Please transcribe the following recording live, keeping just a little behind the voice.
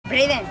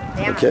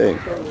Okay,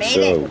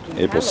 so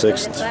April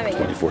 6th,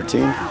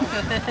 2014,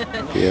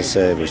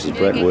 PSA versus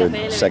Brentwood,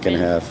 second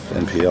half,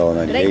 NPL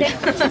 98.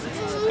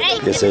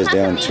 PSA is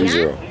down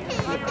 2-0.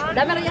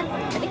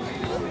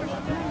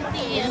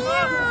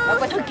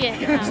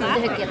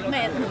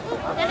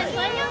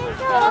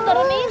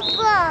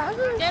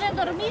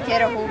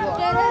 Quiero jugo.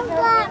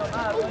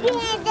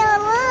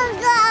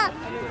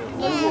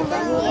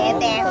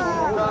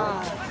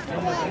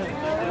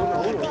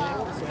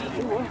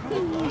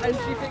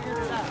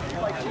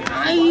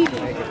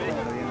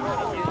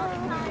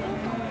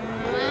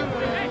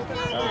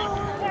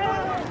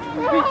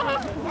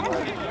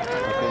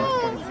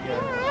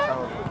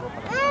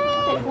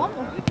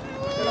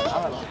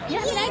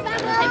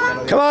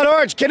 Come on,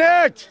 Orange,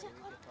 connect!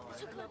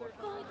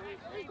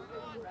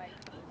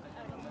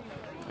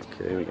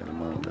 Okay, we got a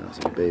mom now,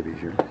 some baby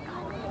here.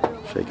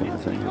 Shaking the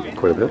thing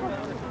quite a bit.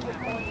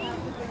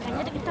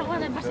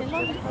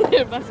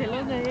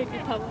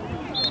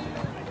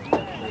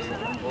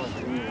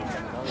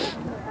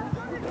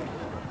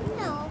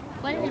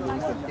 ¿Cuál es el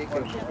Barcelona?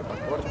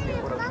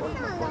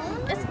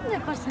 Ese es el Barcelona. Ese no es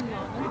el Barcelona.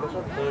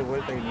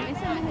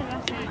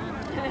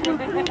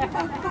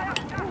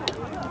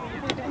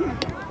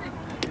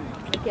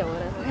 ¿Qué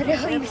hora?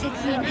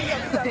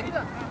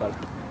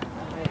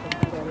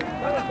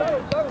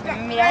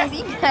 Mira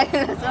así, mira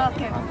que los ojos.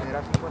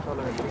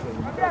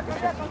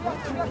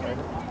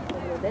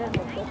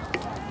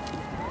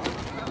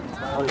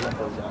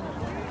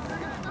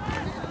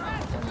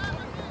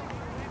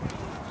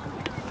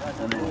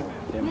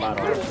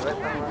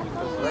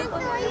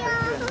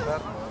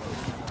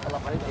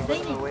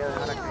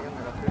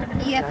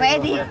 Y después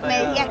me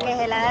decías que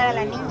se la dara a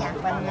la niña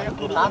cuando no lo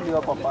quería.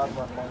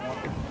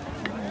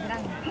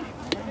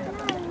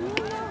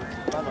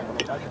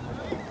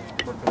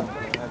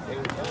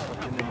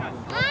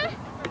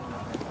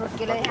 ¿Por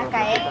qué lo dejas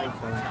caer?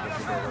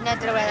 No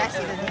te lo voy a dar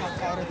si lo dejas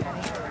caer otra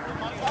vez.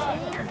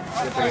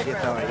 Yo pensé que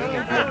estaba ahí en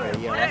el pie,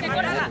 yo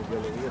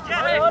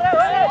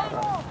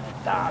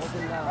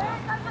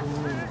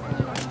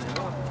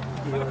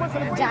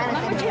Ya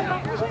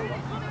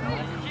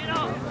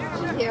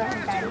no te llevas a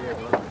caer.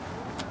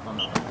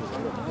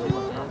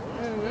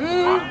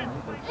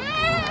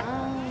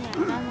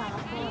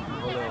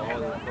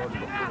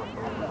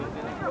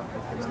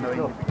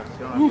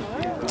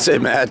 Say,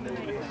 Matt.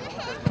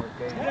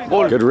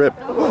 Good rip.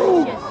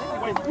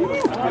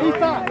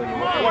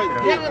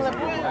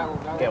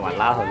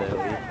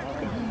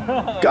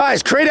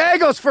 Guys, create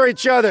angles for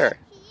each other.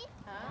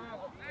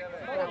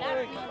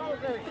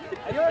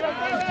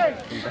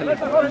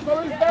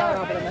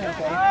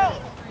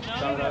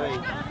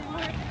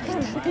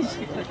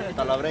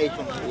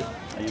 Celebration.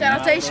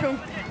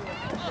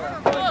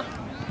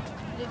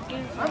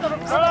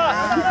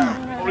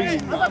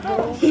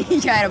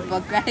 Ya era un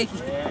poco ahí.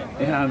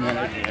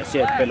 Así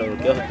el pelo,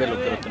 ¿qué es el pelo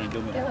que lo tengo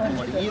yo? Mira,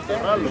 amarillito,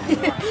 raro.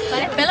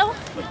 ¿Cuál es el pelo?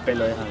 El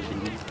pelo deja de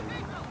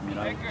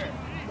mira.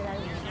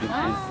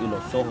 Y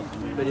los ojos.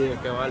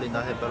 Pero que vale,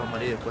 nace el pelo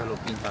amarillo y después lo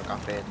pinta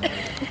café,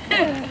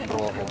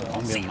 rojo.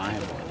 Bien más.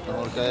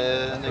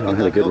 I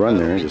had a good run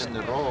there, just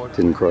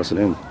didn't cross it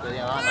in.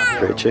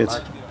 Great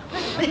chance.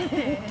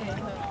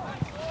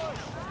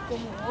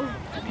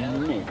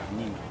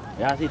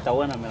 Ya así está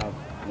buena, mira,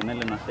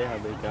 ponerle unas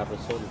cejas, ve que abre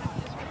solo.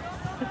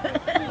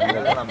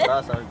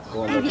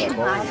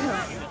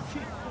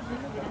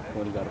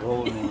 Con el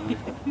garrobo, ¿no?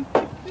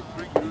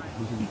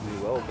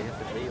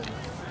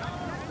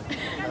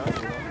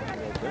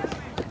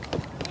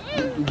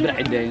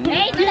 Brayden.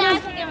 ¡Ey, no le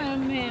hace que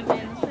me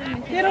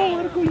quiero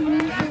jugar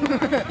conmigo!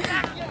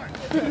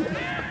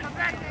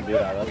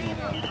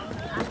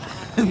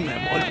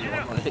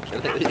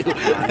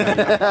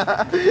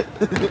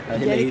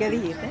 ¿Qué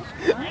dijiste?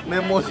 Me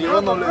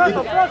emociono, le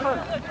digo.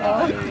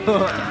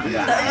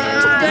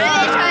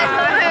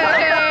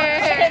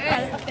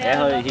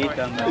 Eso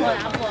dijiste,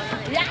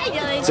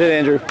 Sit,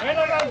 Andrew.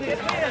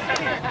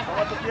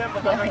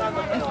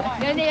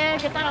 Yo ni idea de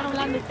qué estaban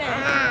hablando ustedes.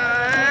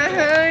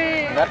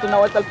 Date una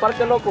vuelta al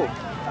parque, loco.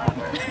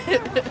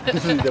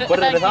 Después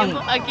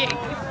regresamos. ¿A quién?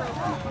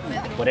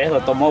 Por eso,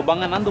 todos van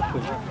ganando,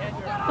 pues.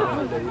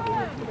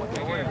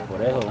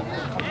 Por eso,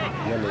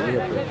 yo le dije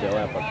pues, que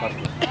vaya para el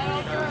parque.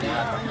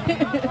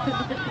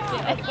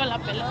 Con la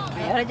pelota.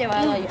 Yo lo he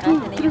llevado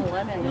antes de ellos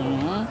jugar. De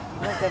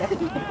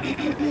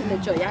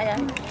hecho, ya.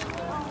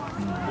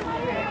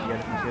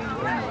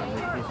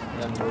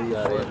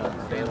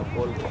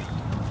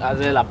 Ah,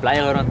 de la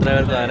playa fueron 3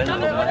 veces de arena.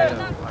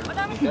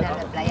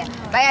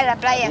 Vaya a la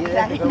playa.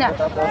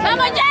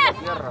 ¡Vamos, Jeff!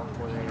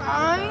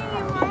 Ay,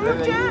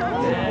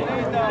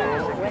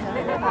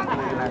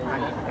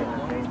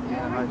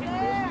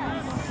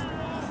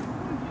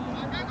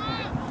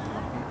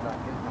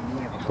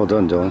 Hold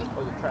on, Dylan.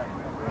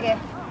 ¿Qué?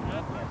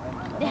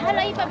 Déjalo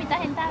ahí, papi, está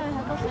sentado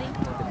esa cosa ahí.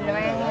 No lo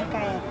vayas a dejar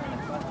caer.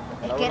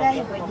 Es que era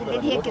después, yo le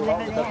dije que no lo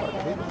dejara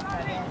caer.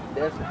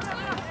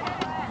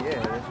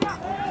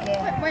 ¿Qué?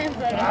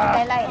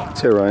 Está el aire.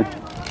 Say, Ryan.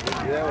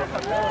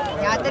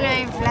 Ya te lo voy a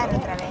inflar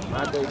otra vez.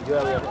 Antes yo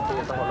había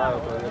estado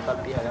volado, pero yo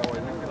tal día ya voy.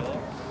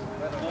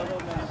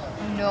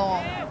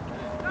 No.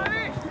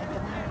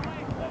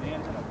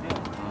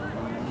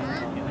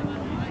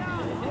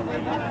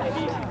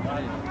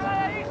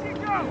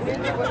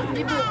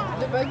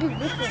 The bag is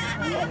different.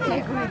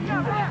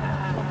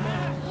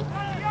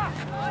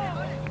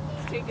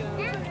 Take it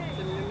out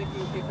and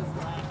mimicking people's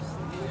lives.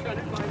 Trying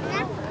to find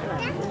out.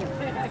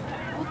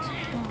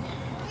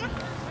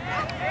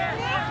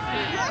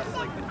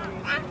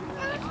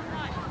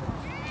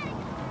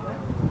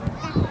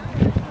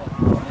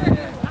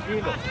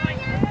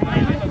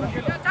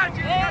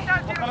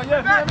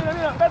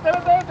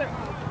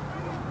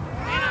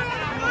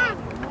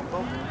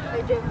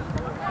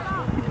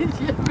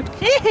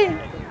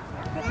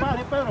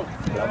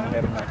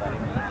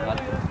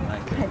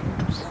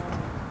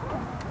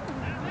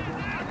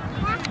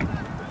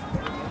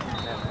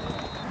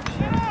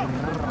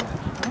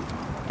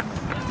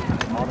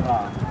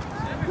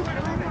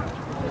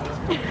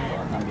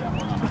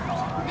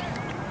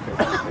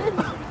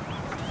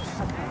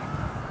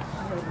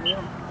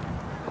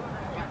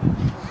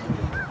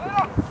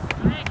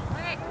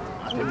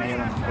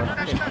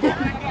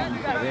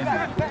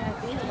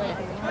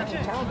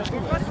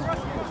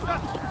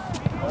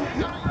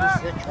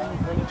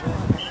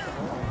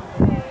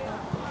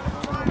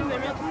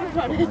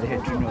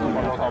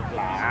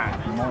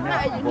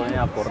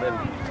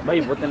 Va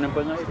y boten en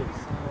buen aire.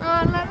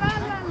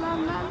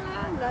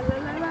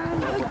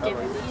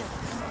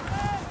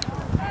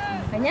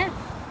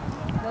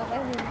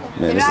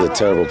 Man, this is a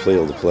terrible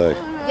field to play.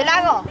 Yo la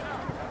hago.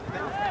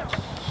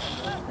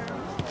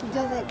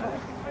 Yo de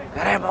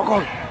 ¡Queremos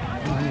gol!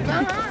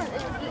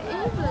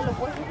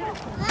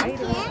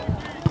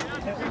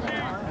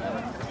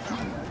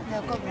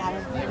 no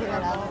compraron.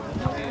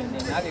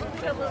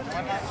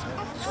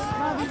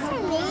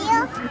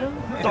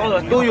 Todo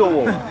es tuyo,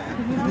 vos.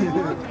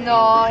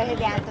 No, es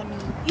de Anthony.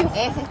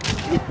 Ese es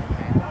tuyo.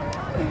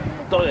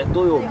 Todo es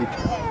tuyo, bicho.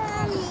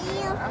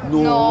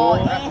 No,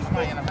 No,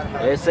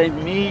 ese es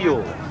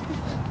mío.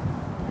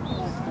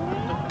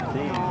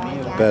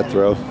 Bad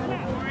throw.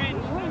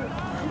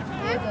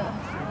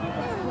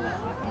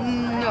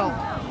 No,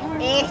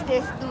 este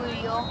es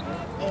tuyo.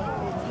 Este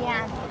es de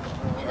Anthony.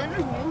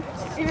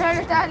 Y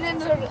me está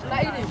saliendo el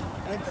aire.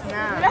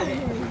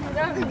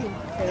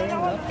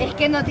 Es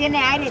que no tiene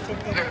aire,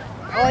 Tete.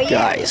 Oye,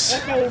 Guys.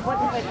 este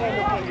hipote fue que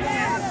lo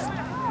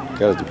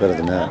que... Gotta do better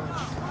than that.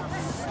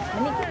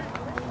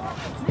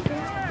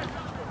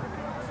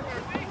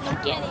 No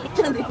quiere.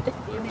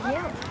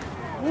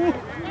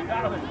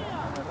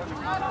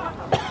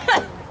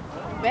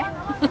 ¿Ves?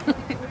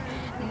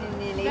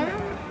 Ni le digo.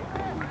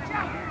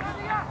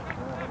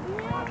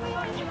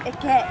 Es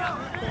que...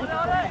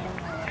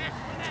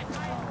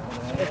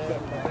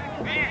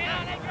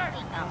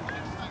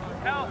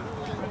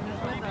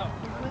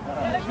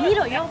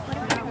 Miro yo.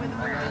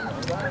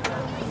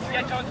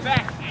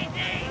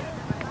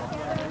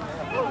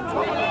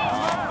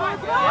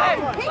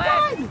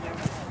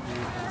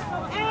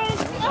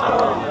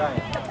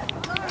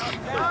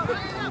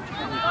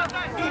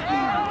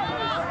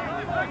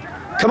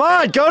 Come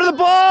on, go to the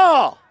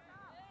ball!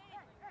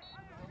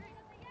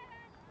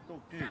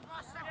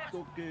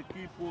 Toque,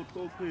 equipo,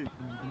 toque.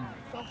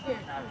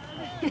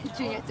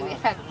 Chuño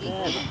estuviera aquí.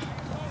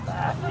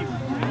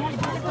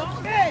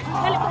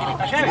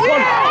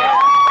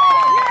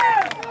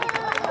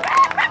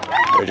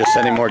 They're just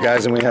sending more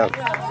guys than we have.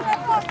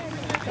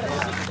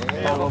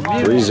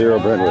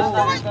 3-0 Brentwood.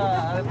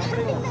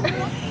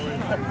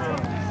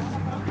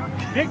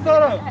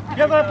 Víctor,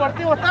 Diego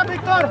Deportivo, ¿está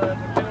Víctor?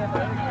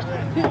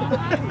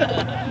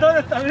 ¿Dónde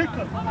está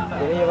Víctor?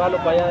 Quiere llevarlo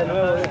para allá de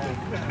nuevo.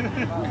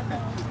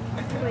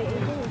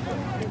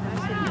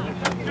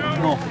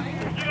 No.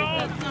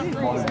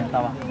 No,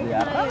 estaba de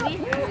arriba.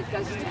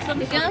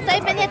 Yo no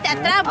estoy pendiente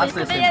atrás, pues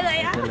estoy pendiente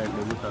allá.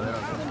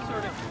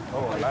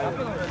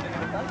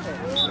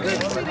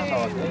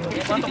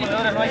 ¿Cuántos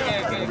jugadores no hay que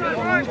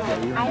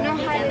Ay, no,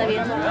 anda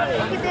bien. Es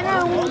que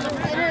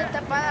tiene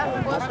tapada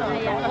un pozo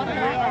allá.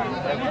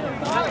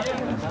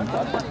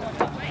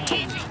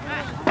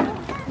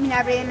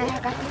 Mira, vienes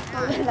acá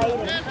todo el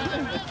aire.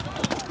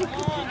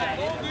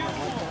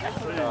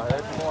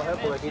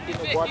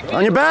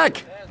 On your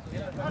back!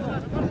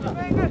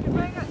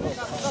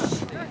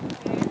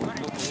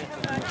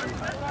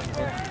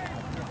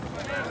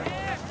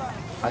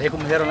 Así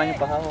como hicieron el año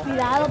pasado.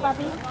 Cuidado,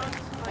 papi.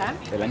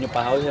 El año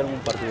pasado hicieron un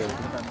partido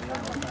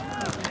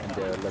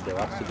de los de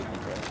varsity.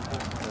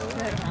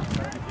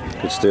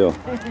 Good steal.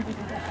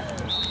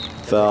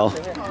 Foul.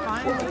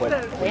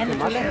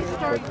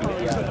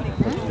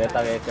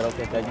 Bicicleta que creo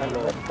que este año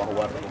lo va a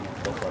jugar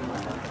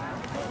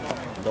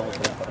dos o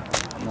tres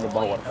partidos. No lo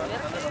va a jugar.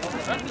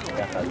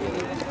 Ya está bien.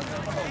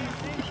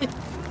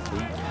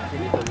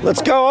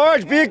 Let's go,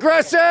 Orange! Be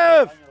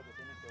aggressive!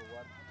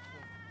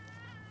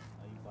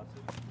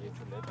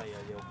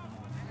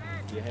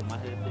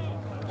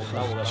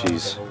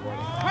 Jeez.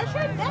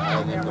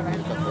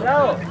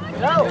 Bravo,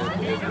 bravo.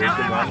 El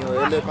último año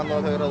de él es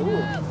cuando se graduó.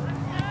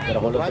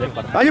 Pero con los tres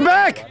partidos. On your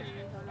back!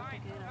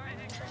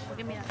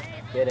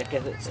 Pero es que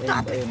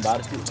en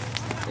varsity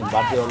los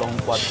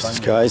 4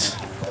 años. Guys.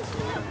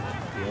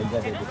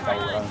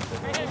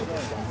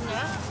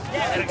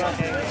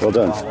 Well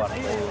done.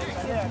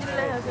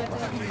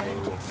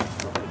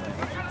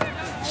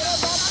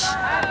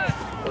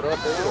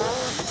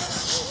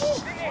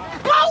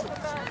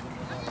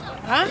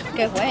 Ah,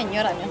 qué fue,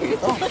 señora, me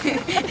asustó.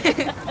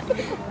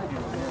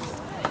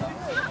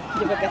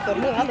 Yo porque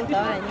estornudando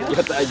estaba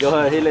señora. Yo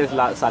a decirles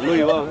la salud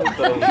y vos,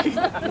 pero...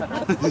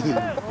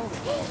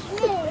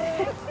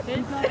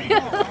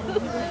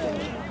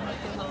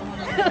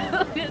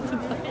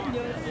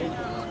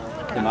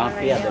 Te más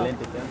fías de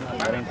lente, te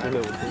van a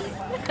culo de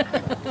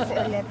botella.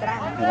 Se le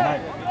trae. Mira,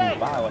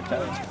 baja,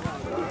 guachado.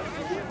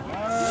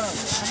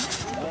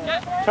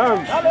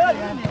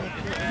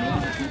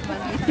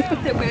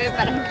 Se mueve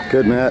para.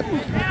 Good, Matt.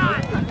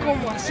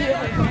 ¿Cómo así es el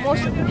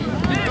famoso? Me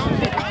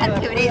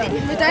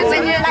está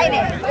enseñando el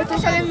aire. Estoy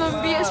saliendo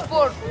en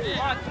B-Sport.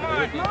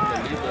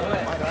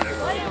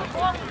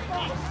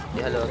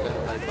 Déjalo que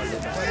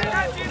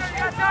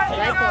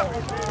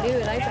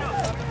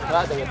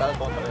Espérate que está el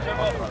control.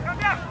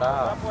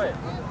 Está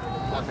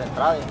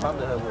concentrado y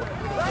entrando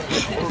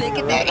ese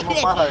 ¿Qué te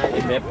pasa de En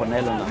vez de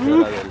ponerlo en la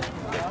suela del...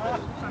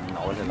 En la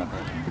bolsa de la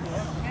suela.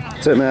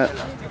 That's it, Matt.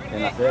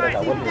 En la suela de la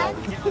bolsa de la...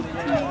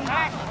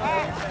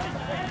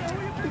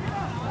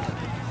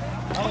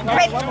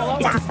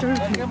 After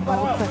he all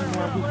play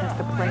more, he has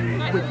to play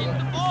with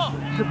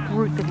the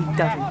brute that he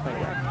doesn't play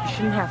with. You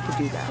shouldn't have to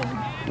do that.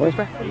 The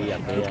referee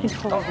should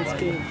control his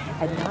game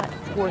and not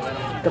force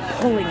the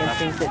pulling and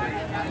things that...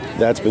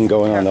 That's been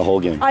going on the whole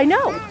game. I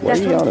know. Why are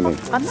you yelling at me?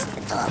 I'm not.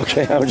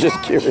 Okay, I was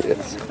just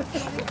curious.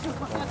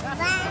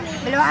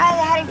 ¿Me lo vas a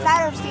dejar en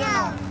claro, sí o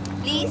no?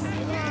 Please.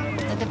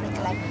 No te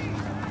presto la iPad.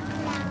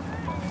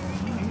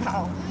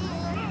 No.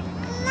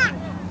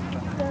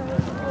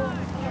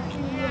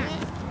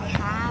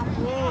 Ajá,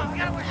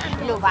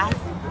 pues. Lo vas a...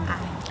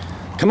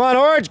 Come on,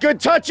 Orange, good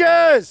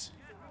touches!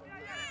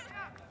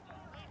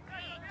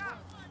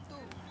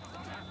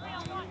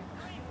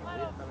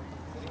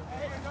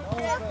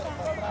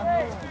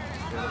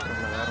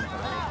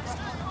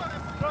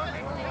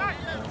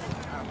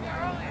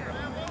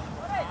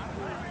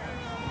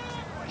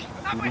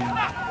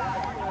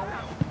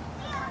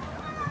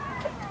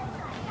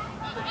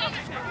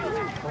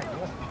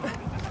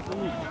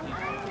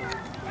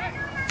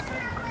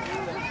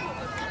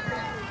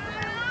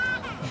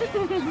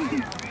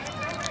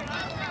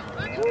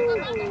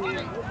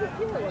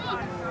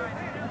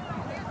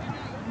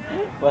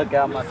 Puede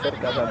quedar más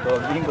cerca a Santo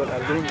Domingo, la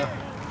luna.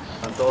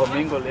 Santo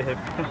Domingo, le dije,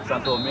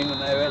 Santo Domingo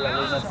nadie ve la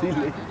luna así, le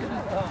dije.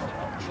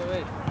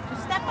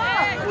 Step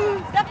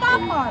up! Step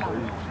up, Marta!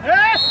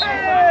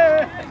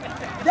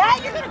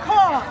 That you're gonna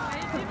call!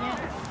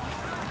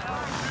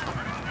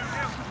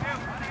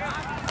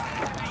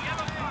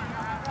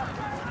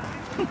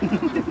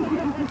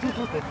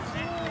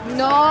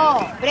 No,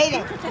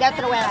 Brayden, ya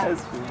te lo voy a dar.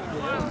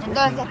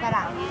 Entonces,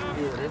 espera.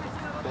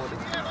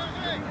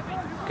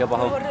 ¿Qué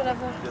pasó?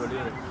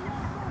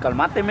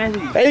 Calmate, Messi.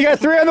 Hey, you got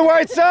 3 on the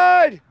right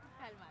side!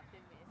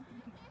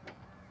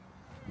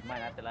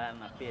 Imagínate la dan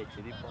una pie,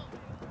 chiripo.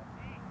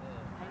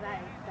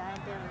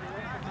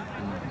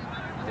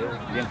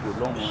 Bien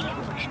culón,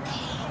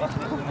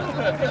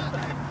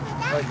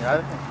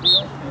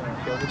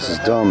 This is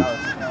dumb.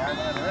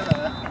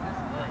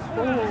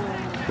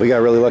 We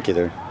got really lucky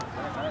there.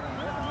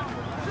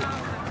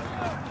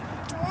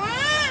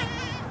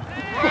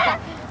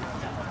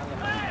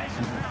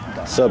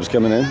 Subs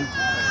coming in.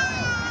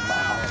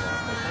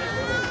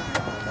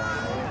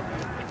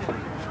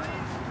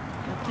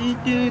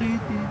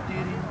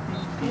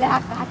 La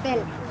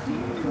Catel.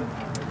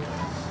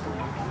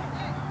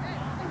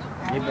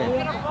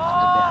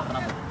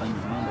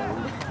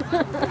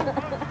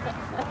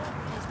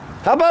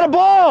 How about a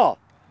ball?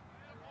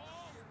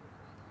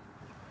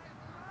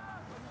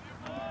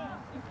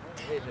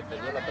 se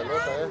perdió la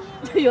pelota,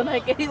 Yo no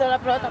he querido la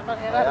pelota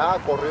para llegar. Ya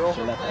corrió.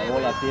 Se la tragó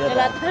la Se tierra.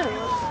 la trajo.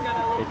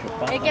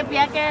 Es que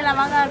pilla que la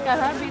van a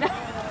alcanzar, mira. I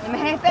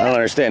don't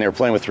understand. They were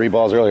playing with 3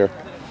 balls earlier.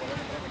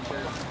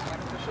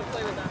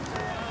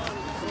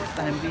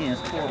 Estás en bien,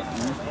 sport, en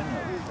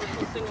español.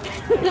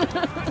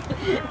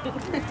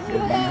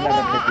 Van a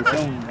la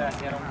repetición.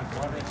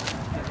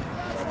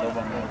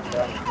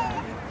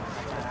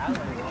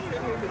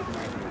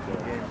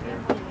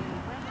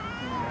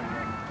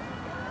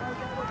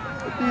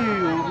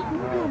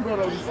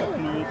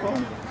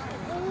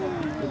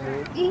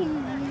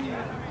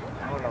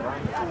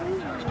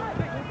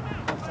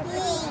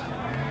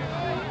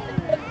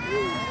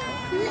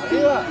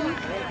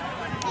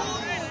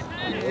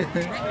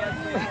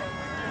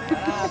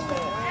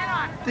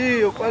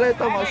 Tío, ¿cuál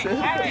está más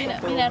cerca?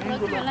 Mira,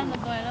 Rocky hablando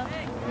con el otro.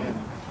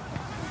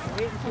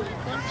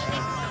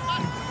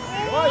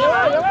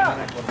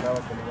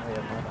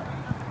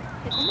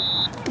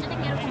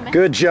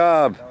 Good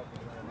job.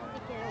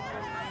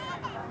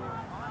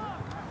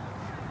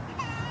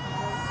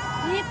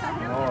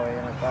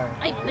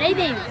 Ay,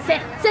 Brayden,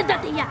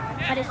 siéntate ya.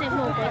 Parece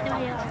loco, te va a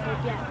llegar a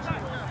golpear.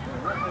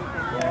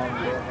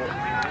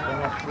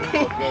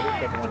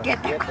 ¿Qué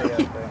te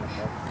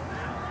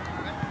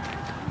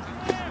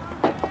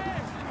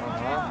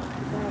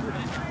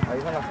Ahí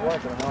son las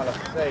 4, no a las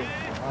 6.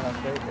 No a las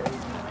 6.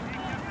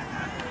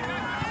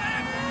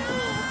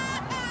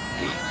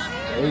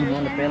 Ey,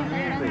 no le pega al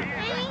niño, güey.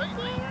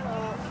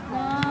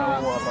 No,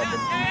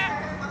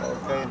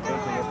 ok,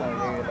 entonces yo también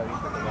llegué a la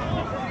vista que le van a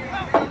matar.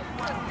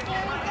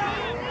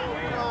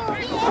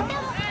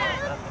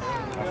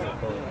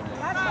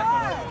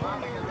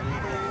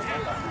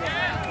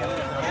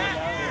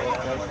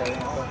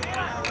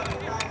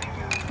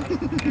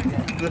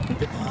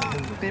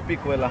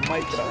 Típico de las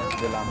maestras,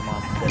 de la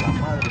madre,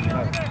 mira.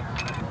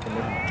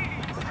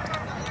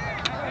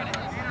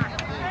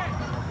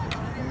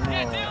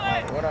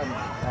 Ahora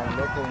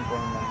habló con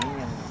la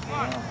niña.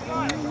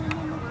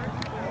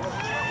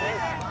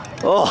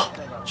 Oh,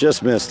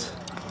 just missed.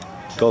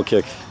 Goal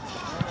kick.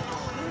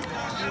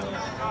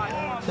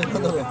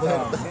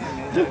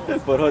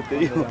 Por eso te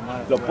digo,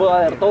 lo puedo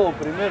dar todo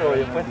primero y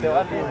después te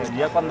vas. Y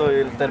ya cuando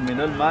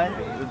terminó el mae,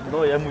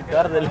 no, ya es muy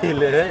tarde,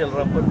 le dejé el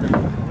reporte.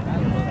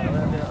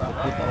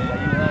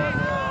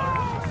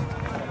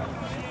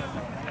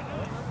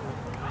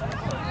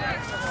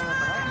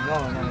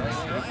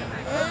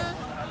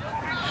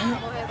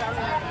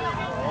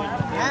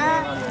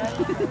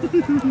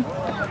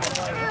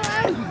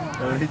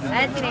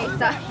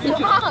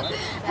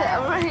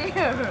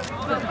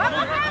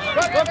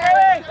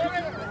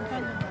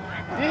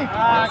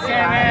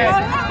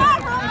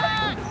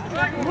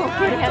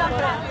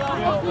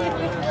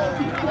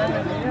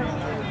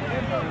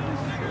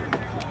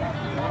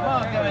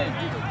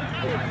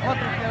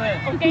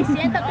 Ok,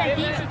 siéntate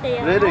aquí si te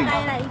llevas a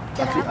caer ahí.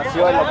 Así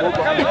va la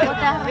boca.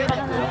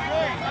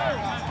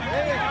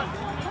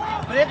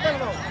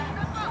 Apriétalo.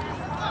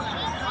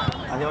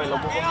 Así va la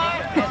boca.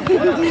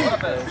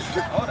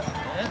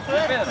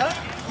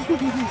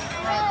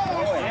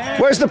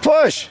 Where's the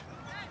push?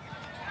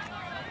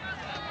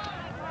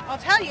 I'll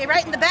tell you,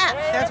 right in the back.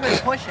 That's where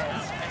the push is.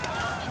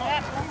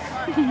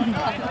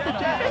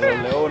 Los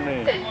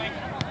leones.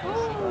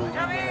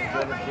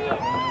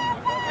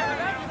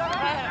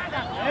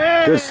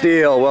 Good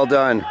steal. Well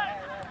done.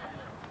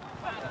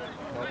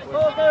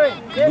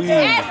 Good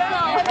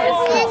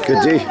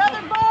D.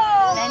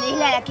 Le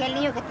dije a aquel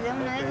niño que te dé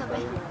uno de esos,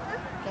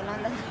 que lo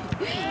andas.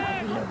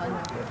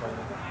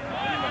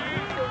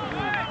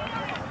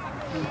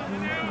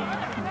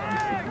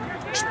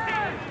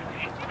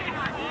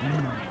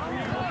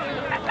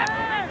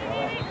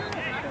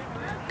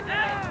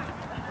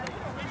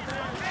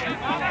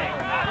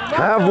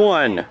 Have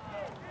one.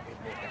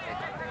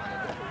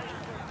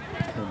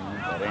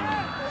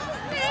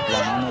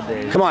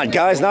 Come on,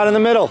 guys, not in the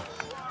middle.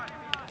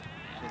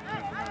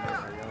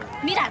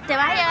 Mira, te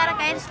vas a llegar a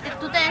caer. Si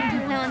tú te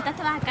levantas,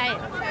 te vas a caer.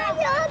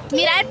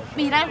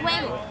 Mira el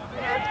juego.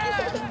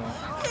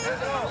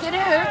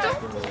 ¿Quieres esto?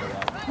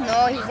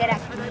 No, hiciera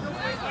aquí.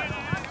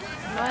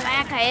 No me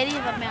vaya a caer y me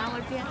va a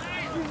golpear.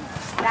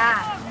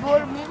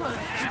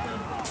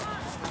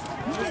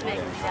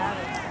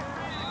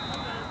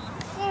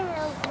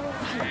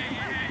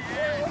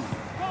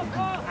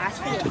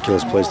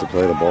 Ridiculous place to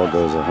play. The ball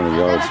goes 100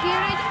 yards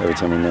every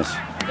time you miss.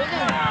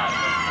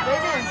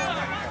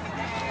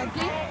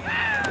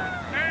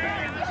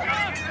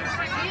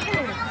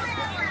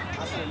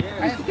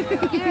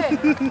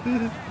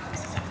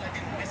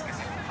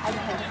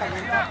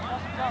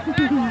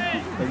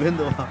 Estoy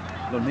viendo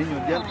los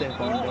niños de antes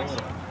con ahora.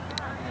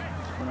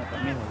 Una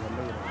camisa de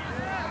negro.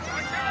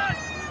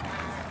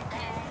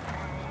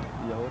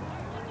 Y ahora.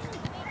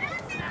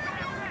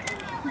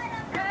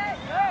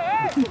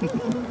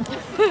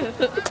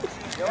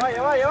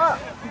 Lleva.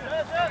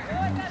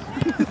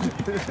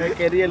 Me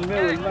quería el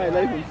nuevo, el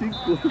iPhone 5.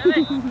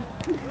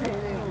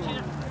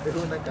 Es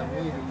una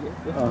camisa y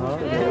esto. Ajá,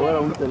 ahora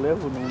un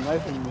teléfono, un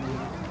iPhone.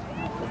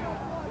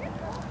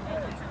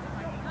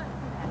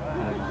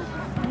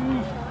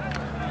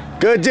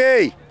 Good D.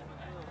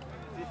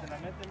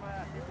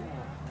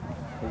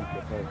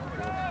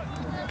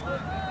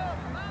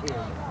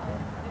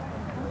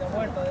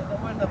 Está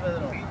muerta,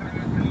 Pedro.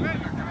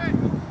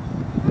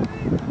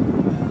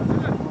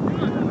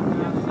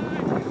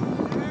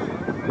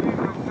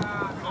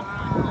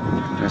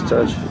 Nice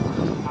touch.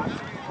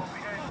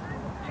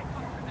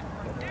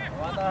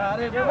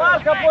 ¡Que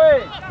marca,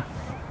 pues!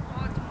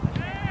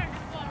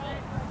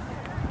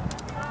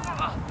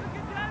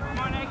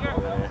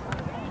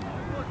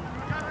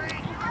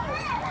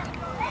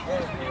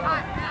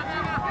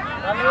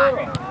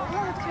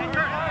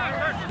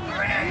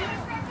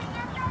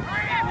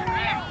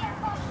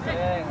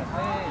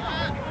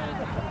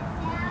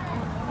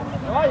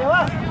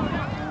 ¡Lleva!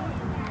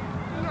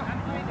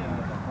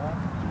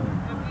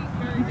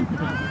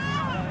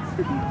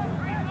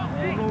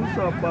 No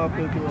usa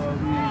papel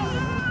todavía.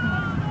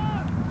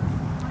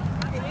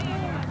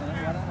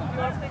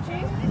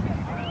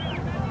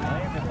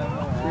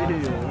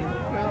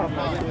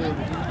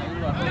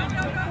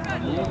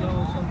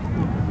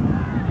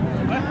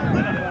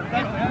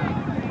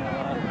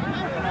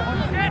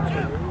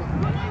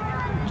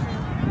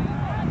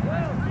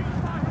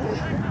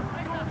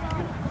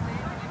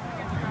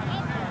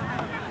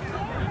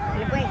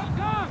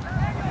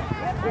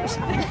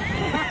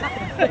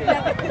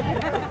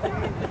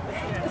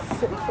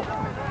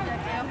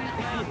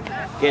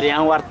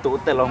 Querían jugar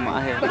tute los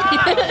majes.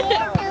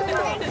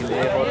 Y le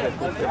dejó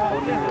retute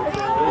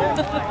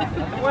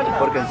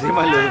porque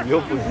encima le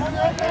durmió pues.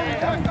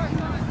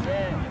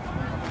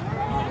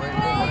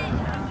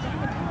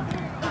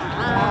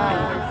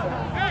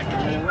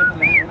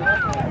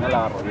 No la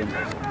agarró bien.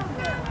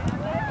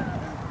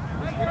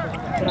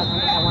 Pero no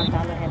está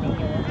aguantando ese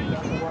niño.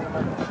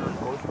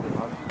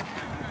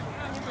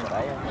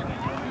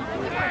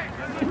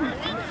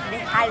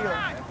 Déjalo.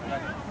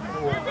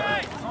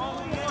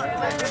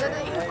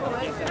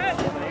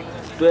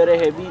 Tú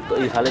eres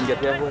evito y salen ya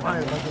te afuera.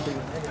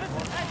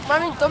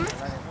 Mami, tome.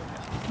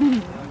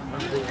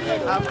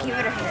 I'll keep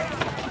it here.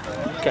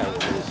 ¿Qué hago?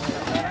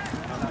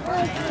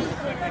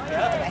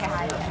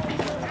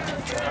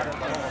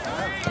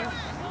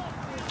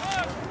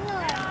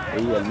 Y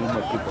el mismo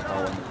equipo está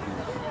bueno.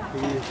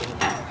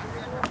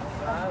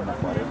 Una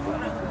 40.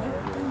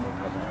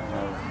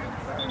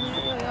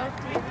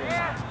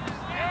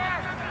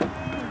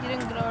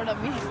 Quieren grabar a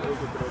mí.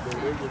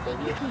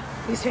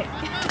 Dice.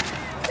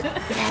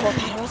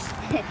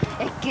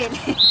 Es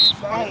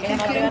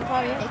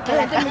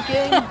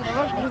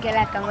que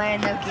la cámara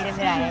no quiere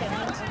ver a él.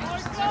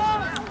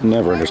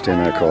 Never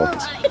understand that call.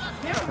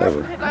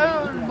 Ever.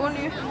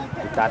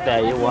 Estate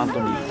ahí,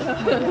 Anthony.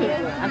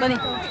 Anthony.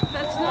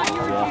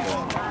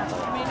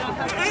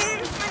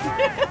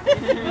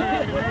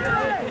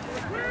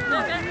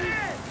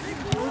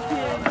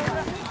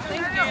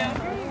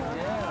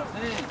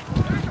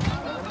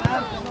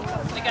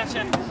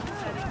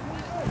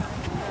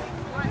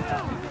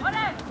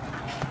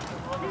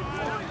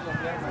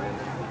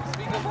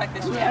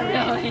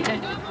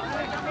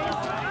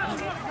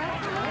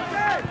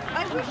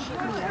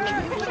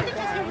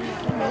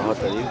 No,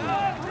 te digo.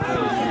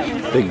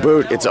 Big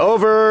boot. It's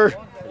over. Se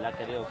le ha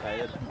querido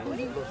caer.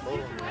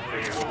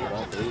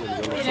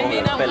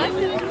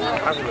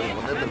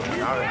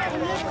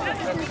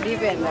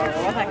 Viven,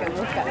 vas a que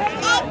buscar.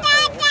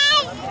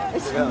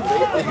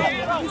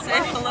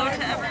 Say hello to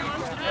everyone.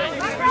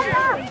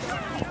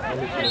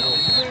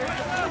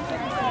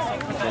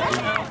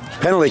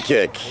 Penalty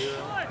kick.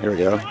 Here we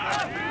go.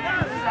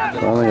 I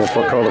don't think that's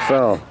what called a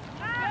foul.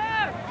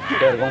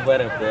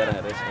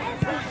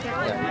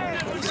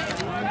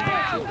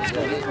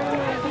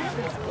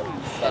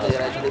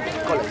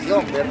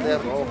 Colección verde,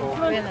 rojo.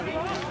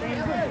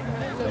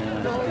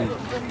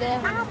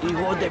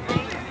 Hijo de p.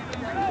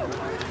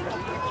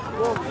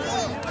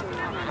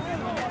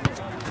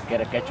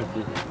 Quiere ketchup.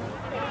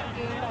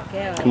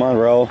 Come on,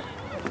 Raul.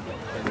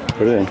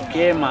 Put it in.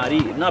 Qué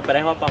marido. No, pero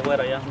eso va para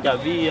afuera ya. Ya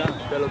vi ya.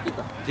 ¿Te lo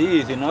quita?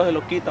 Sí, si no se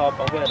lo quita va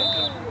para afuera.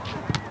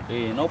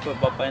 Sí, no, pues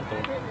va para adentro.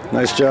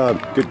 Nice job.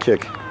 Good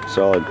kick.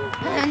 Solid.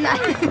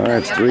 All right,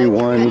 it's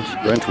 3-1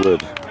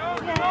 Brentwood.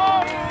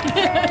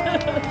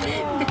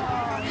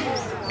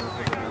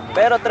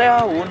 Pero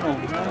 3-1.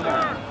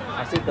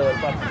 Así te doy el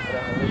paso.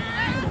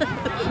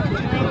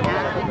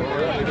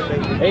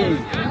 3-1. Ey,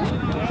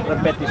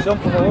 repetición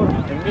por favor.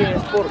 Envíen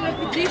Sport.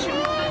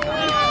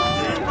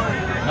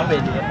 No me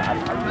digas, al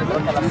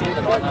creo que a las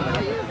 7 lo van a ver.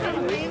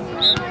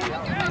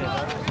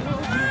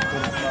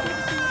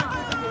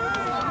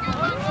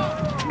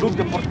 Club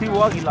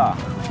Deportivo Águila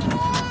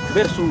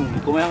versus,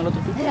 ¿cómo llaman los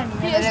otros clubes?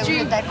 PSG.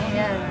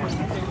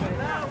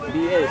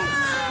 10.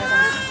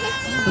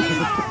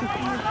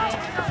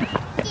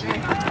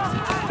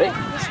 Hey,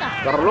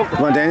 carro loco.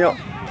 Come on, Daniel.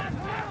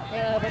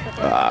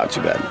 Ah,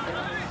 too bad.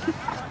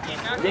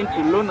 Bien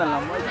culona la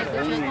muestra.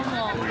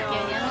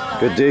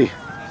 Good D.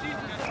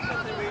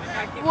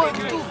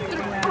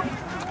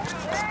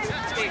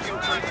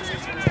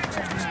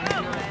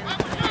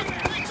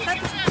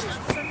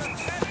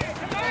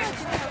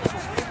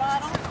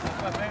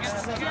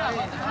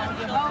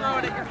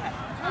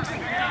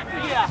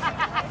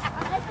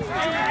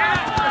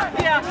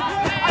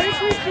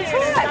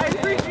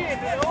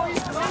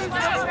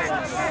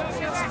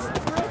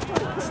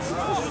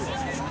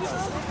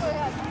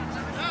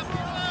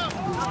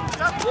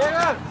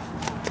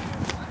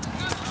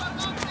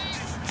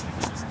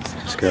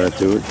 Just gotta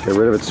do it. Get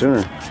rid of it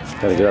sooner.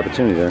 Got a good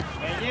opportunity there.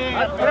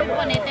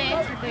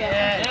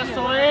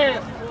 Eso es.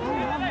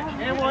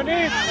 Es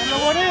bonito, es lo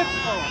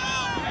bonito.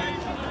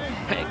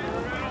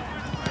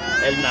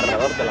 El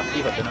narrador de la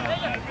FIFA tenemos.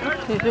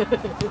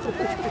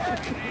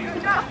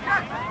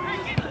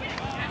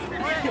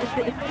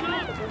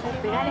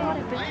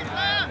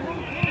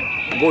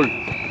 Gol.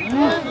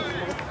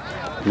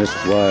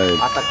 Missed wide.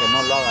 Hasta que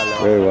no lo haga.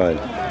 Very wide.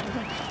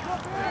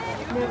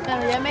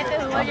 Cuando ya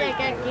metes gol ya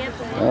queda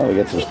quieto. Oh, we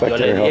get some Yo le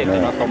spectator dije help que no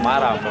now.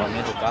 tomara para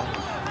mí su caso.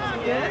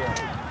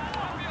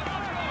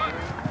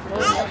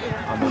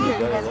 A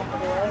Mónica de dos.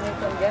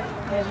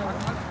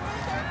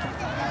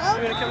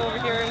 You're gonna come over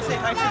here and say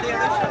hi to the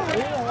other show.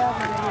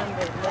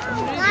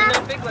 You're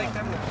not big like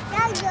them.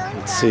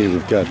 Let's see,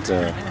 we've got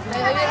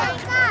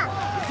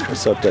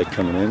Chris Updike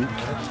coming in.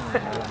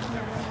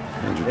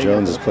 Andrew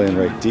Jones is playing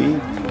right D.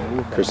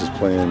 Chris is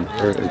playing,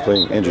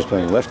 Andrew's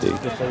playing left D.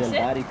 Yo soy el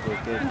Dari, pues,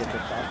 ¿qué te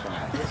pasa?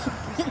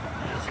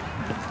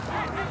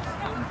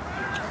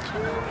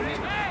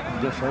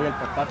 Yo soy el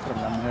papá, pero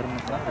la mujer no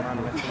sabe.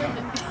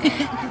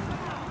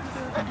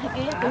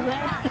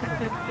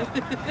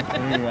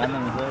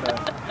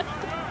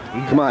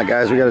 Come on,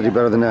 guys, we gotta do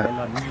better than that.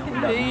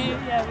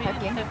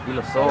 Y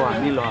los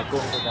soban, y los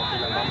acogen.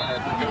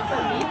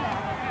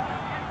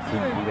 Sí,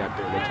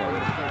 fíjate, le echa a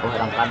ver. Pues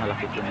eran canas las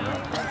que tenían.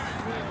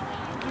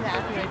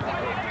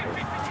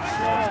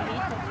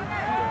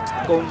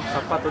 Con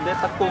zapatos de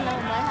tacón.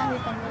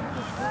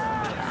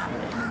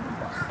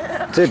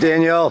 That's it,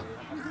 Daniel.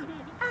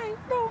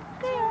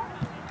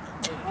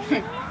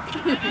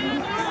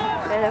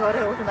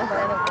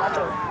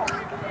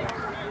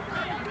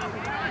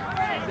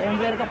 En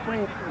verga, pues.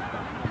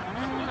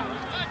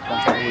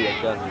 Tanta bulla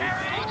que hace.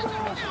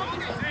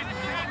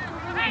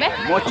 ¿Ves?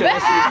 Mocho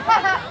ese.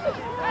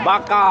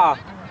 ¡Vaca!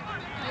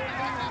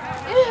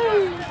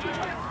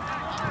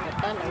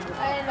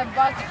 Ay, la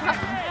vaca.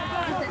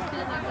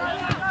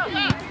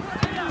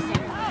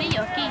 Sí,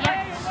 yo aquí ya.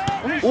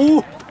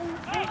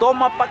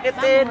 Toma pa' que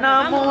te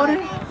enamores.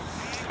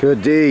 Good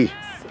D.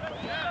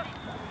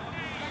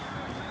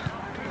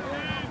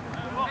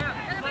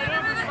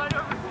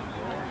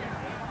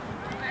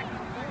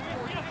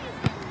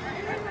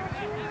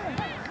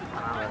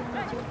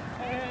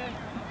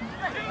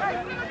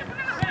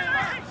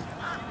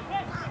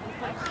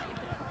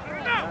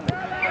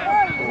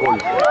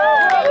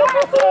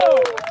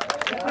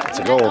 It's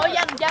a goal.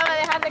 Ya va a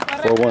dejar de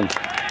correr. 4-1.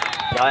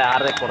 Ya voy a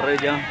dejar de correr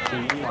ya.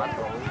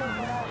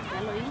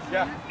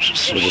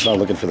 We're just not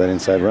looking for that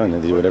inside run. They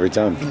do it every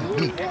time.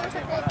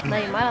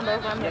 Neymar andó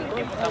jugando el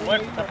gol.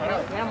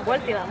 Dan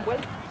vuelta y dan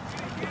vuelta.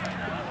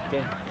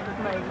 ¿Qué?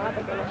 Neymar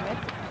que los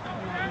mete.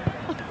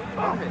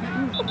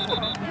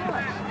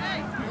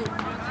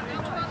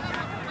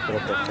 Pero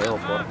qué feo,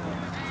 por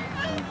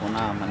con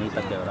una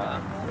manita quebrada.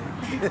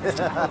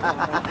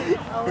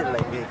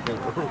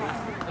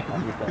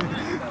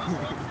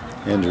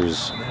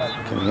 Andrew's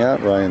coming out.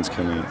 Ryan's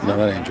coming. No,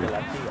 not Andrew.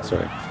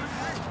 Sorry.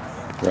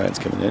 Ryan's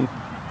coming in.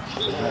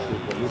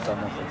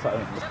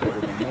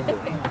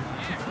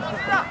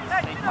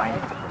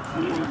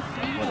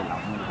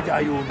 Ya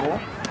hay uno.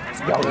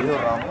 Ya volvió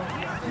Ramos.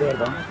 De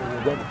verdad.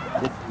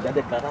 Ya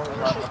declararon.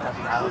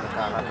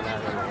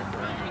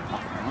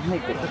 Ay,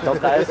 que te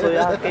toca eso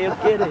ya que ellos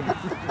quieren.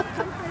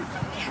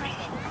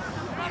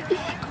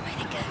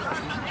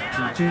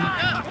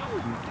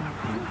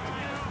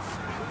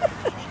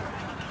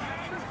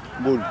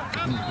 Bull.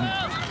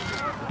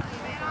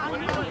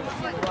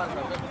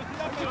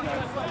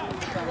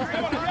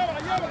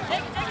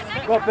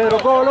 Pedro,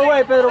 cógelo,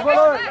 güey, Pedro,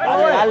 cógelo.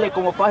 Dale, dale,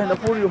 como página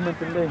Furios, ¿me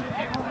entendés?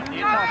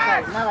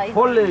 Nada ahí.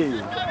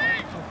 ¡Jole!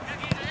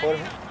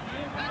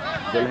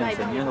 Yo les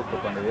enseñé eso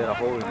cuando yo era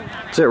joven.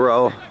 That's it,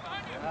 Raul.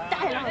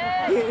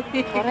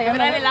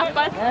 Quebrarle las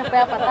patas. Ya me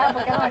pega patada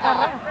porque no me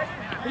agarra.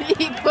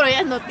 Y por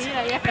allá no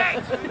tira ya.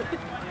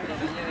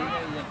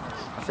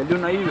 Hacerle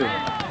una IBE.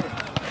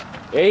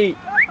 ¡Ey!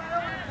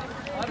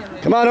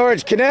 Come on,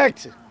 Orange,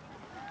 connect.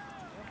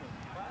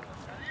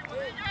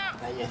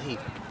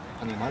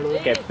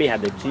 ¡Qué pija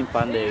de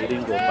chimpán de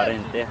gringo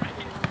parente!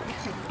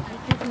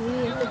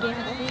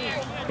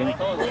 ¿Quién?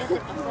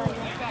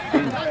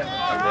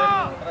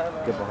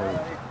 ¿Qué pasó?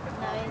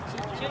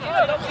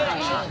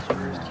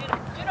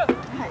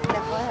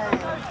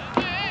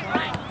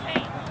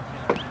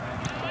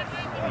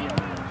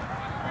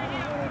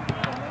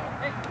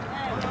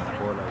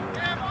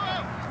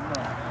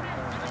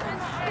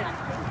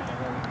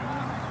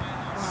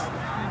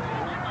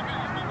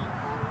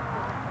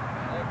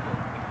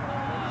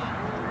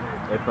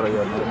 Pero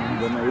yo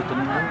no he visto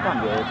ningún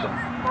cambio de esto.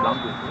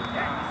 Blanco.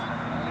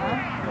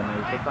 Yo no he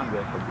visto cambio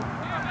de esto.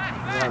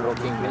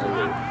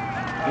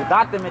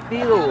 ¡Quítate,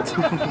 metido!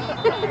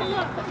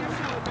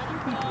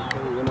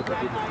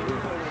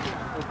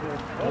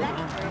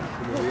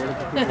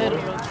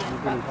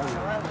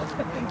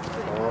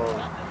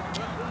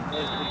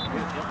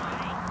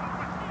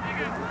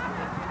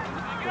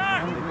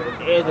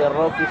 Ese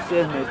Rocky se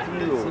es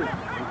metido.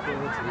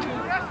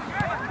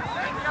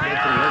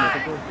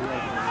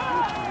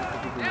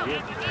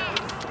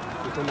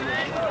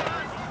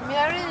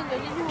 Mira, yo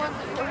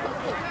jugando.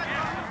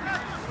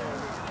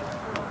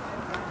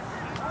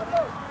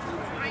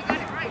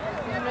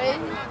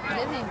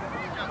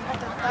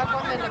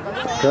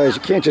 Guys,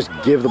 you can't just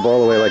give the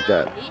ball away like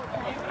that.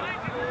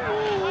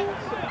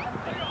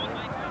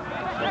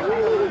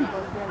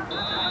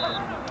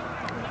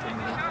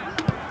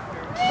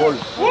 Gol.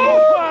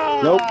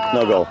 Nope,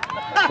 no goal.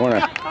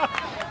 Corner.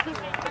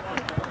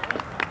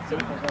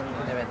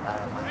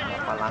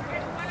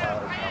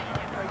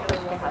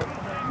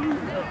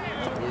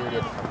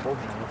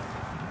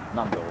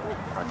 No, pero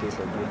así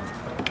estoy bien.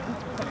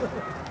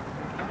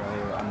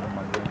 Yo ando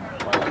más bien.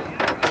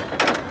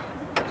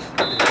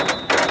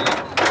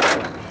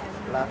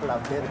 La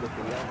verde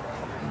que ya.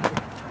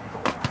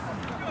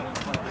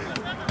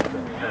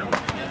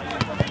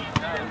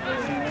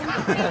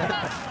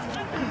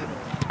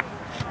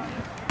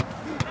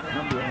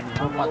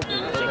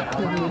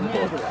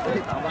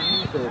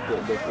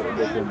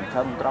 De que me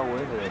echaron un trago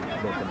ese de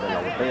la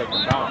botella que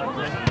andaba.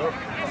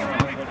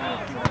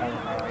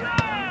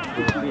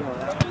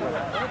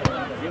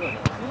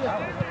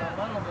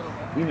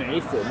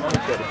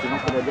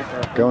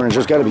 Governor,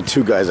 there's got to be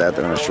 2 guys out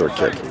there on a short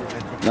kick.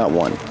 Not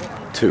 1,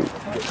 2.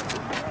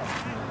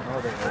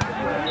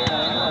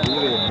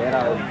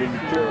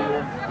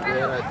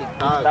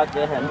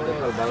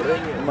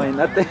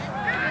 Imagínate.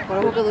 Por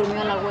eso que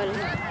durmió el abuelo.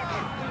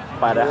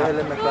 Para.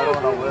 Le mezclaron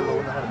al abuelo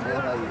unas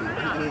almejas y...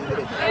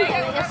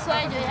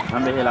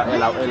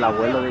 El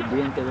abuelo del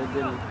bien que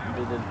desde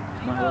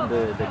no sé dónde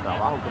de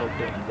trabajo creo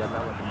que ya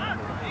andaba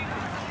tomando.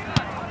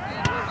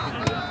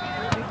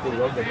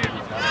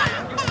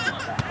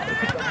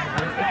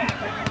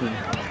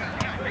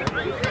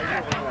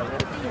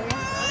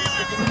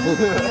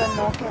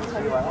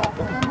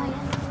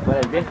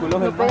 El bien culo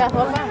es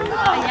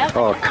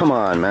Oh, come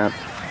on, man.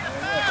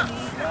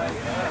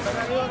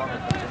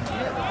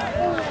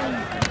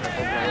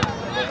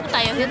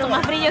 Yo siento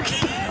más frío que...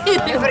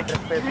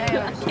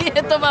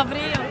 Siento más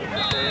frío.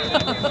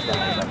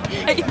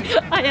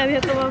 Ay, yo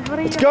siento más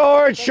frío. Let's go,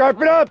 Orange,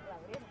 sharpen up!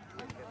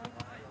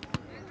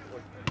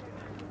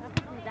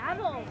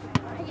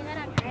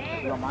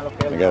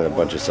 I got a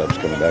bunch of subs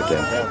coming back in.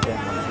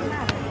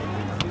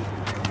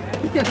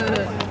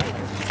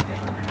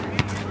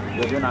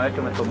 Yo de una vez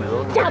que me tomé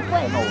 2. Ya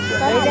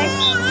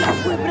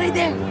pues,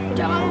 Brayden.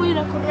 Ya vamos a ir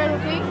a correr,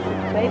 ¿ok?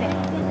 Brayden.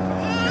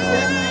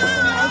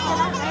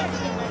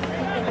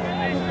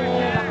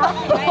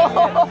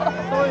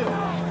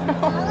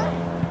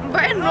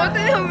 Bueno, no te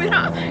dejo,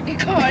 mira, qué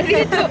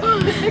caballito.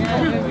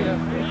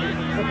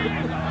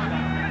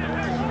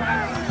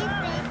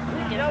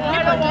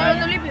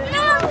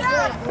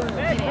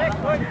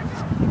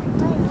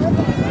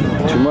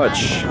 Too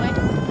much.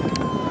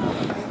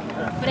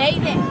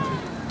 Brayden.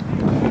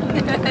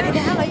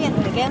 Déjalo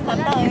yendo, le queda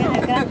encantado de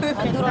ver acá.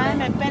 Arturo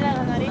me pela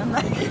la nariz.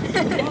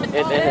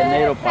 Este es el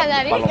negro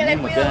para lo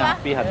mismo, tiene las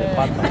pijas de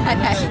pata.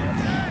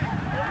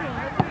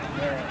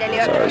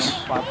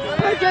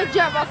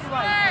 Ya va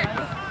fuera.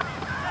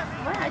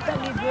 Bueno, ahí está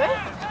lindo, ¿eh?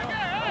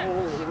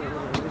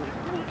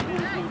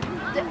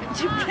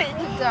 Siempre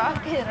te vas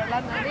a quedar la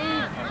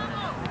nariz.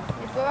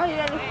 Después vas a ir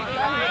al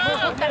hospital.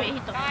 No está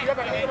viejito.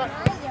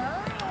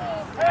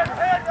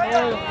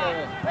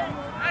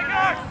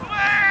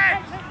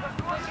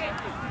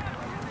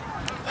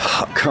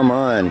 Oh, come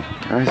on,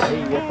 guys.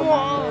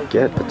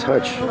 Get the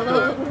touch.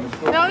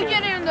 No, you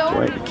didn't know.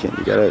 Right, you can't.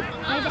 You gotta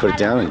put it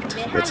down and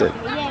that's it.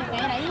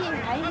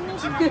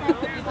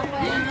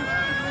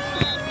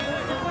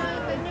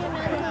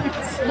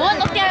 No,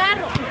 no te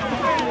agarro.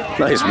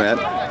 Nice, Matt.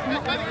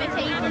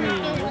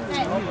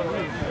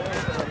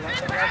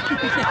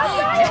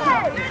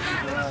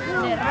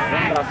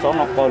 Con razón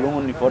los con un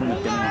uniforme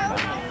tienen.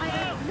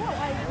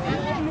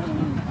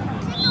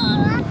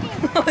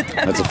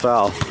 That's a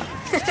foul.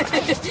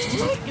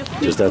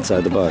 Just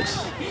outside the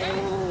box.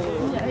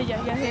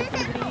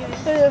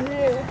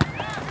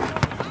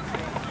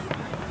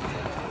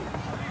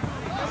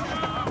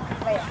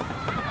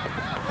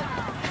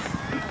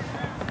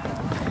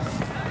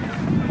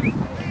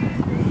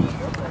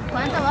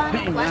 ¿Cuánto vas?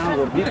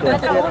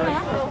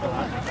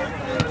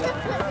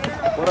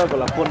 Por algo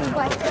la ponen.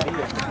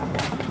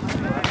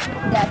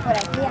 Ya, por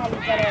aquí hay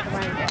que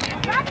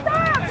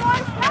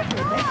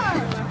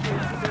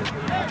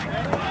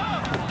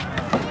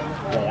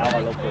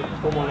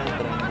 ¿Cómo le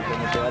entran?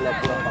 Como que vale a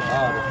pura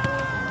patada.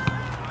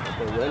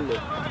 Que duele.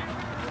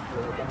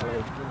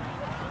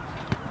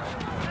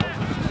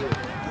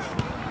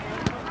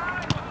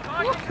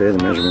 Okay, the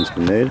measurement's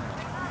been made.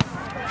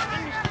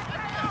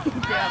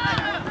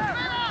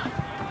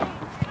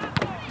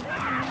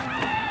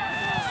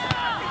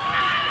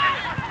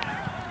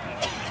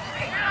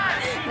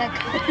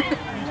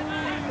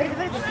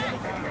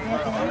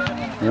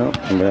 No,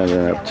 I'm gonna have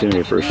an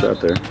opportunity for a shot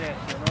there.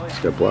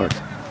 Just got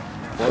blocked.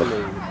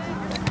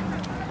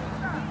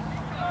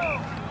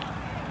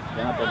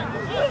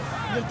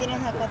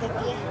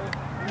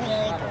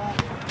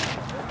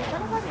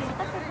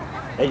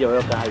 Yo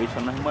veo que Javier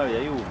no se mueve,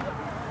 ahí hubo.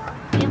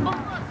 ¿Tiempo?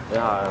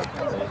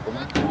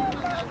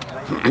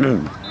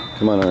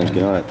 Come on, Orange,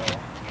 get on it.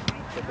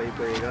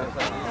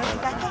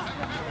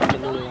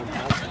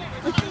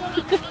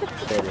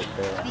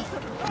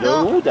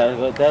 Yo, ya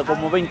queda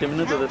como 20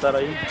 minutos de estar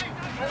ahí.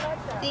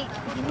 Sí.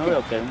 Y no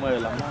veo que se mueve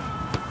la mano.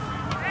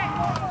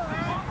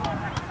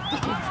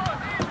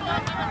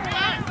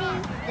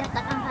 Ya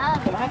está cansada.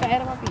 Te vas a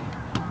caer, papi.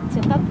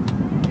 Siéntate.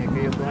 Es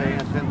que yo estoy ahí en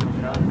el centro,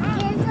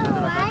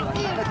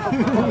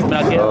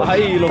 Mira que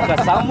ahí lo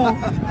cazamos.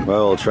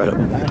 Well, we'll try to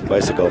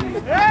bicycle.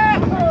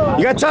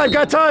 You got time,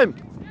 got time!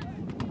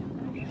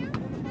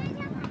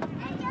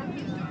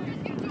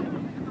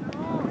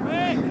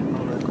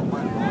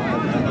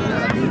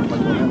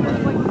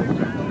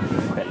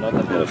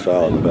 Got a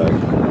foul in the back.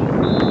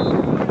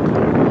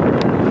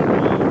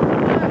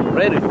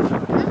 Ready.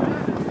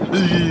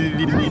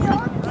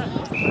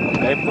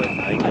 Pues,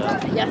 ahí queda.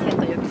 Ya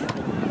siento yo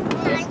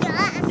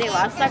que te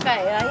vas a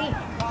caer ahí.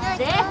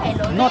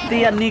 Déjelo. No,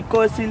 tía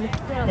Nico, decirle.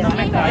 No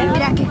me caigo.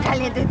 Mira qué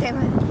caliente este.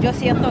 Yo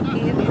siento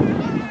aquí.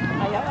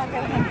 Allá va a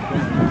quedar.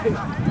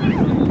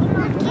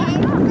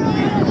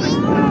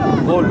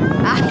 Gol.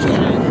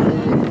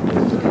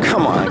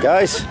 Come on,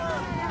 guys.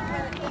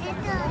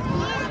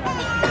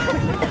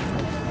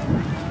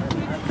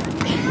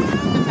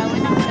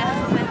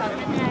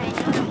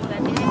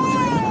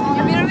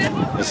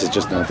 This is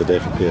just not the day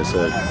for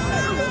PSA.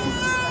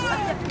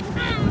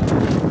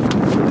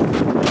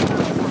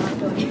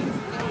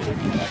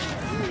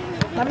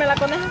 Dame la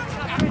coneja.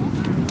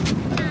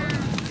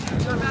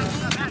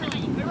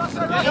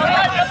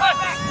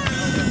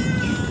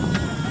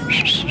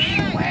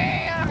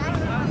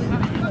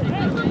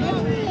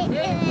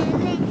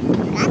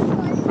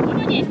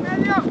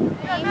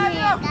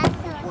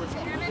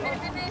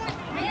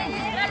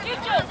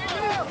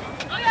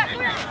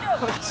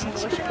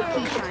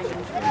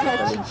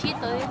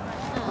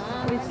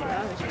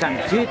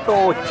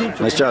 Chanchito,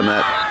 chicho. Nice job,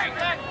 Matt.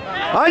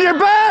 On your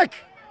back!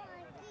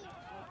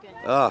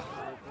 Oh,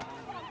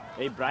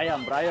 Hey,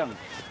 Brian.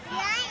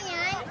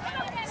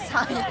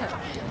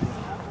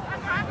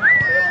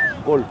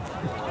 Gol.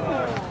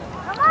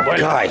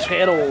 guys.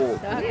 Pero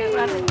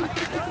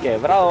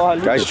quebrado.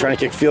 Guys are trying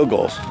to kick field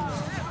goals.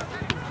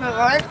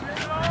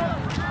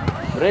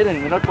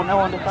 Breden, mira el conejo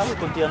donde está,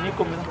 con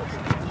Tianico, mira.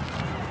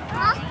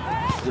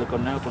 El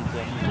conejo con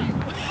Tianico.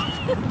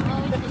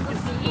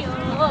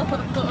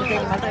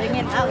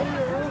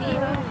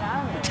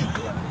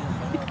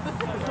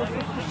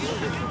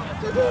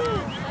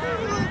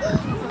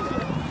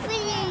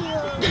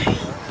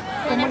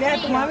 ¿Cómo le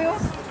hago tu amigo?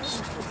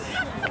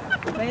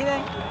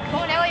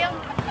 ¿Cómo le hago yo?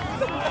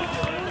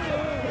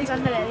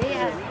 Cuando le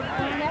diga.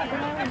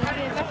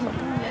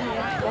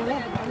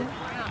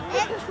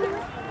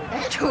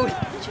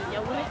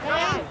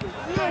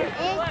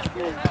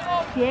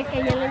 Si es que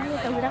yo le dije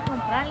que voy a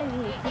comprar, le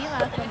dije sí, va,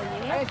 cuando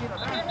llegué.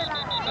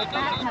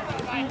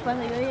 Y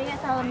cuando yo llegué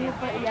estaba dormido,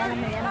 pues ya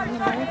me dieron mi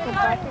mano y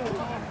compraste.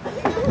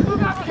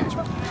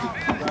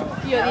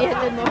 Yo dije,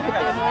 no, que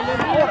te muero.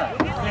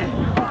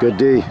 Good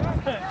D.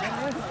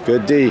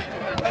 Good D.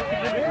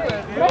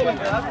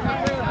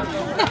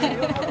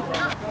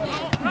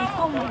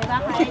 ¿Cómo me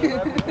baja ahí?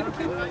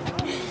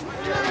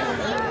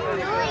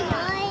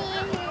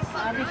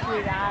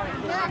 Cuidado.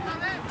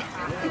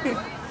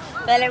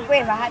 Dale,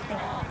 pues, bájate.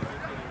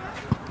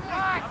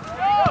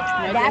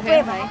 Ya,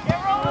 pues,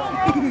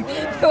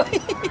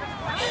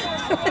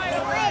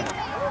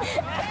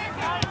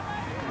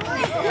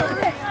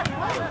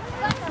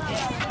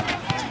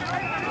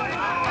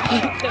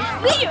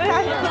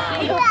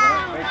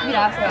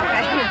 mira, se va a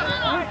caer.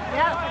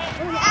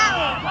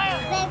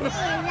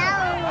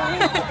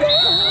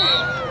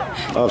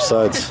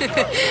 Offsides.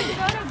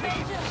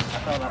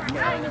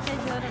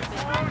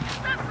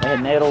 Es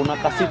negro, una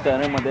casita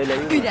de madera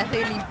ahí. Ya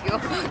se limpió.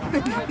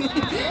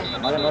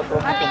 Más de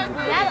nosotros no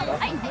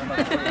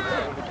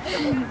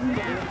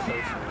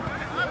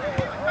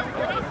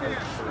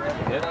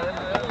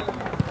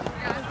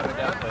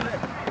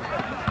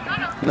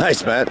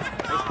Nice, Matt.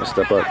 Nice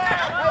step up.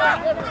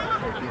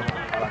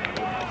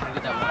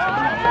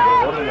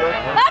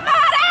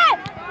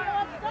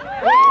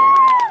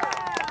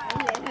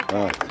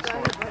 Oh.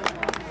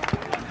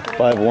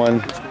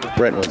 5-1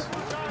 Brentwood.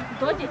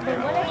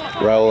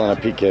 Raul on a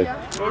PK.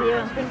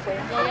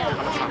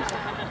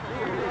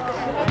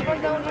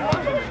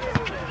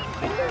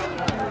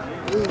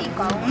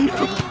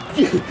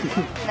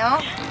 No,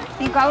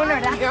 5-1,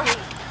 ¿verdad?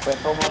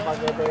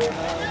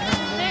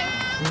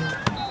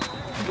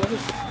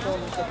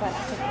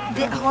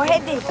 Jorge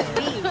de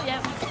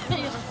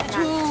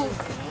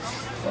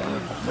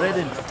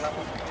Breden.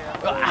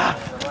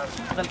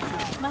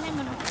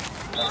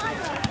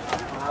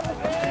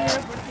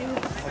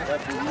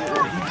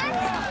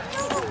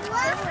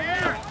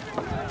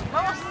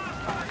 Vamos.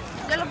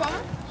 ¿Ya lo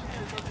vamos?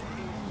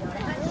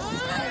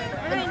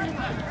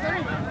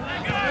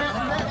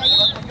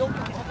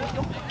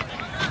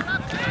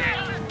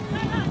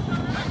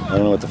 I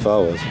don't know what the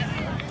foul was.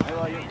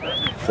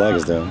 Flag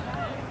is down.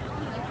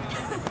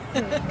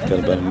 Got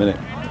about a minute.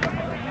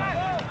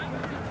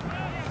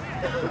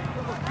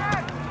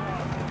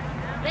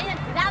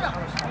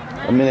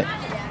 A minute.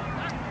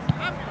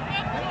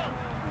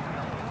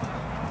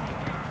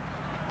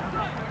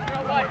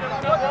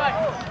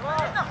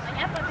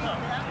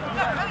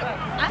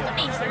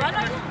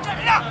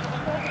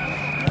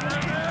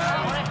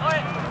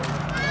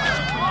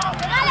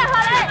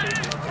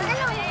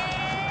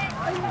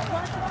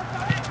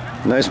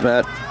 Nice,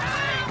 Matt.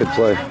 Good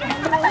play.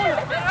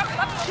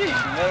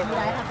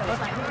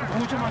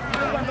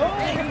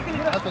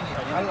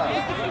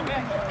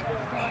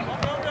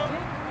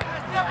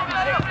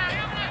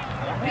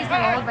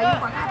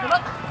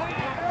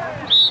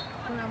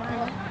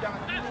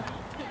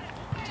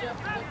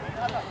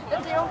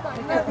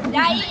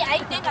 Ya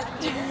ahí téngala.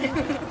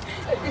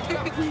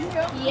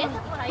 Y esa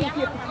por allá.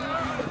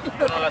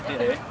 Yo no la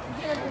tiré.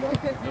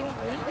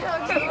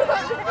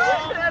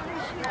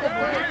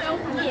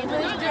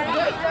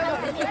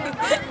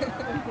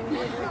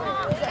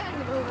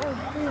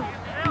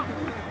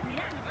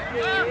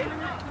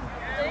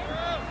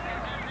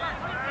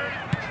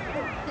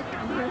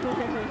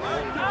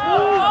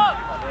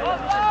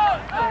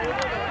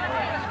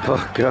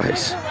 Oh,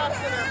 guys.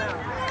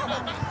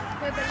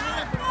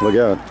 Look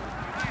out.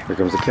 Here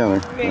comes the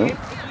counter. Oh.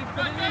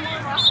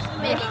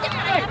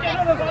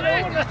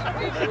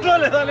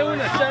 Dale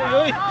una,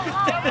 Xavi,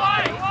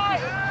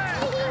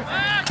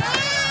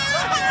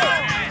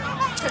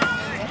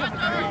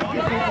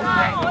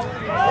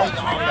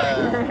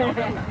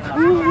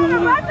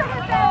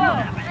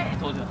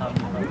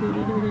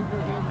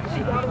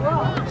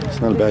 It's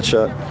not a bad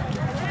shot.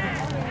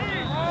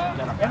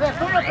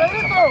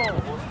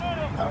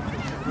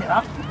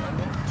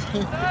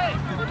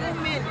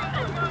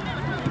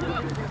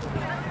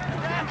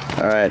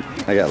 All right,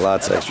 I got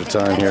lots of extra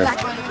time here.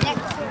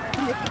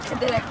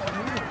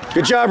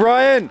 Good job,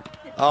 Ryan.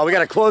 Oh, we got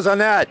to close on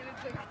that.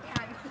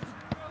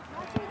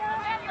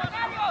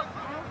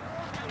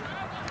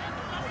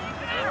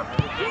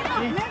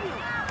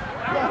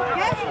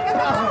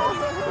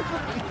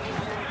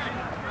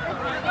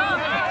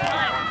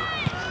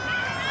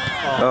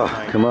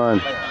 Oh, come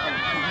on.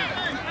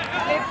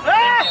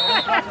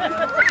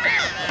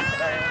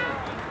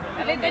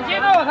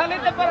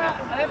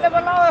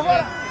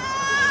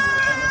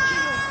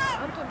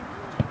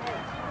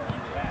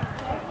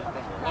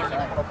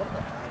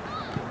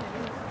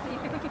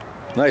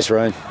 Nice,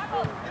 Ryan.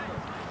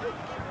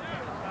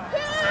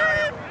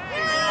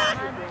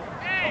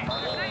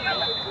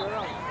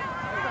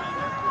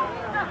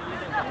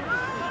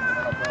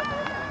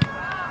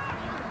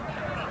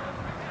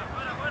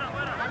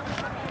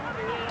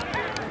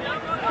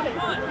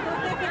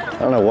 I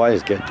don't know why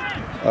he's getting.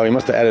 Oh, he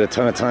must have added a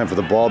ton of time for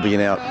the ball being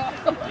out.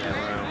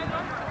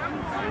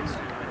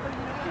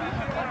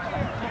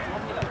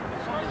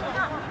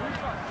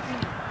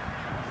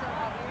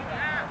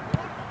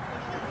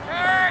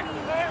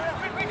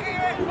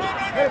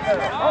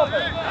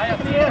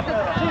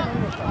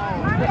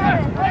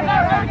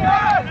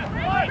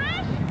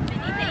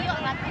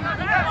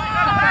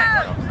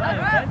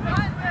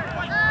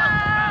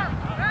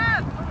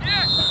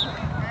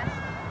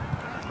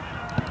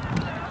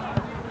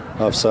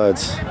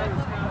 Offsides.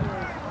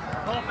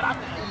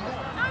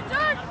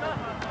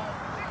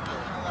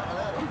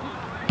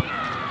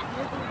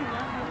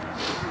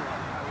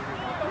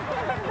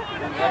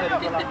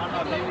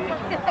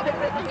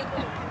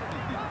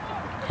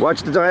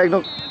 Watch the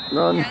diagonal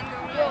run.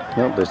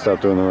 Nope, they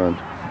stopped doing the run.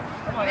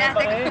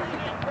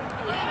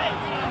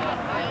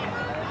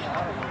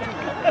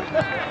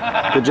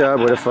 Good job,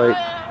 way to fight.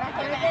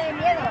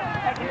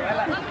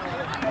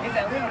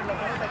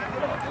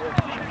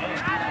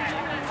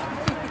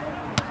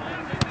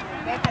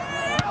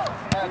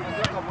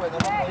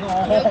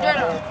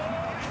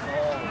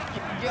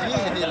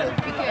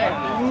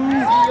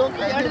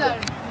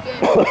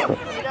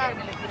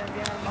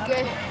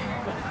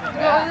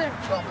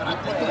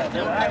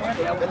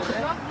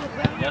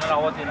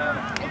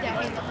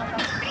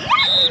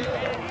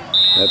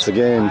 That's the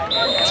game.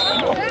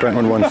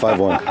 Brentwood won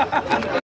 5-1.